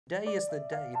Today is the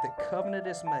day the covenant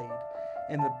is made,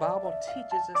 and the Bible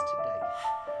teaches us today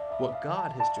what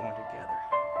God has joined together.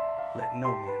 Let no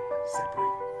man separate.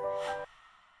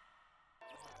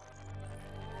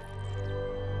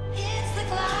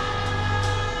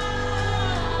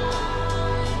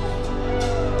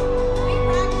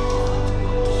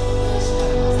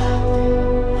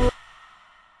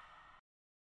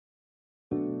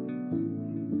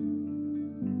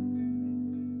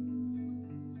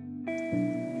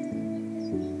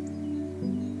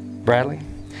 Bradley,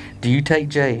 do you take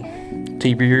Jay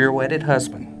to be your wedded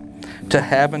husband, to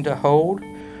have and to hold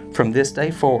from this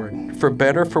day forward, for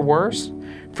better, for worse,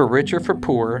 for richer, for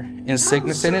poorer, in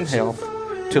sickness and in health,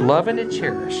 to love and to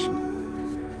cherish,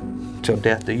 till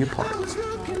death do you part?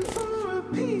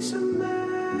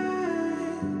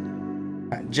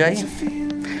 Jay,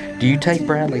 do you take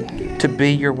Bradley to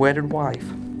be your wedded wife,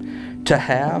 to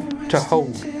have, to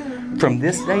hold from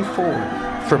this day forward,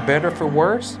 for better, for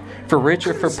worse, for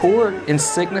richer, for poorer, in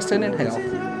sickness and in health,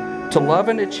 to love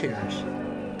and to cherish,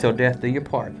 till death do you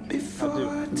part? I do.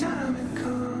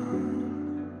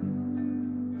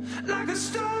 Like a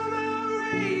storm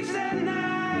outraged that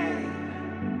night,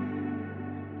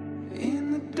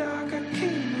 in the dark I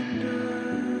came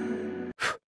undone.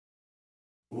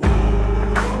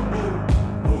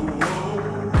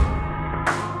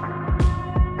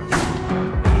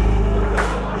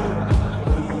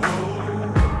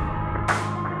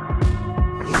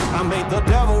 I made the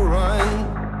devil run.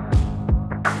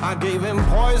 I gave him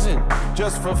poison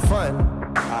just for fun.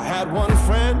 I had one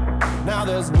friend, now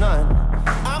there's none.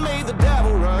 I made the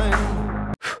devil run.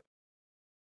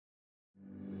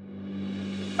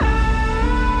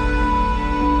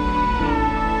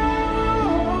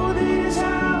 Oh, this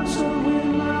house with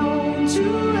my own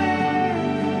two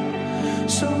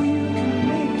hands, so you can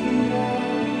make it out.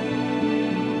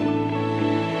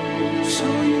 So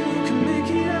you can make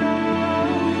it out.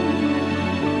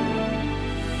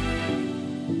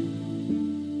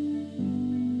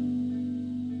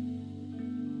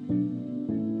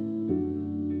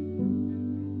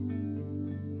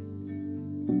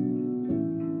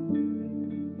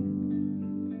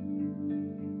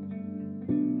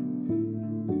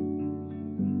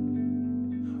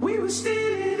 We were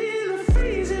standing in the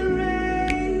freezing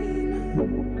rain.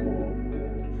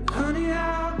 Honey,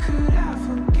 how could I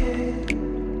forget?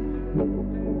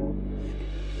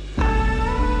 I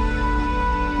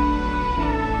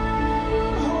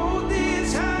hold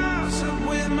this house up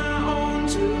with my own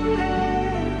two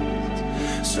hands,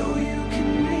 so you can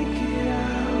make it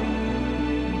out.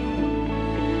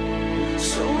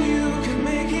 So you can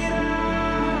make it out.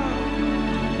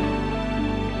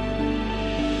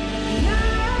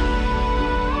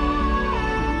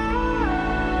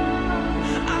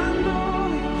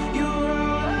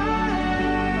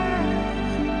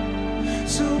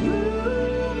 So blue,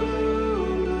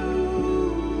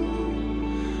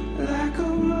 like a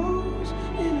rose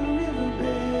in a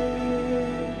riverbed.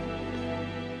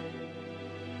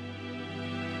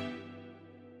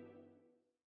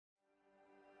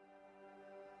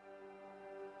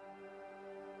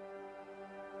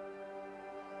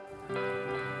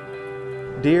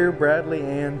 Dear Bradley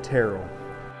and Terrell,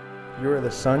 you are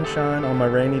the sunshine on my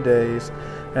rainy days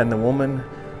and the woman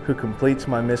who completes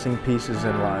my missing pieces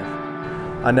in life.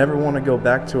 I never want to go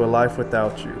back to a life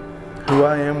without you. Who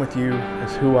I am with you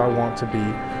is who I want to be,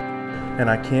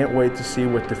 and I can't wait to see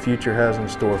what the future has in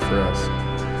store for us.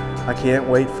 I can't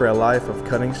wait for a life of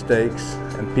cutting steaks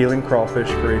and peeling crawfish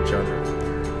for each other.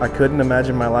 I couldn't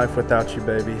imagine my life without you,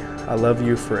 baby. I love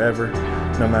you forever,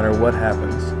 no matter what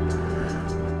happens.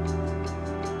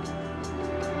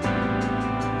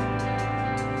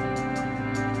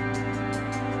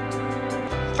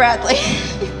 Bradley.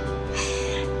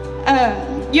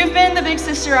 You've been the big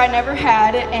sister I never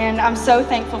had, and I'm so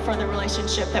thankful for the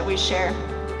relationship that we share.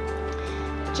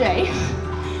 Jay.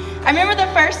 I remember the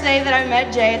first day that I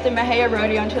met Jay at the Mahia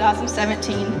Rodeo in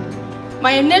 2017.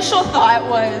 My initial thought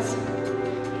was,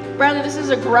 Bradley, this is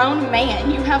a grown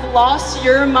man. You have lost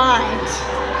your mind.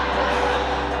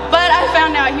 But I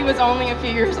found out he was only a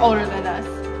few years older than us.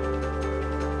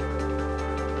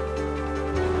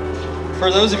 For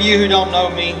those of you who don't know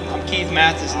me, I'm Keith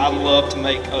Mathis. I love to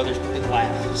make others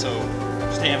laugh, so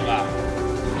stand by.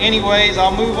 Anyways,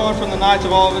 I'll move on from the nights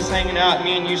of all of us hanging out,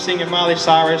 me and you singing Miley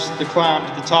Cyrus, The Climb,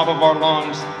 to the top of our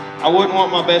lungs. I wouldn't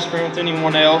want my best friend with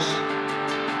anyone else.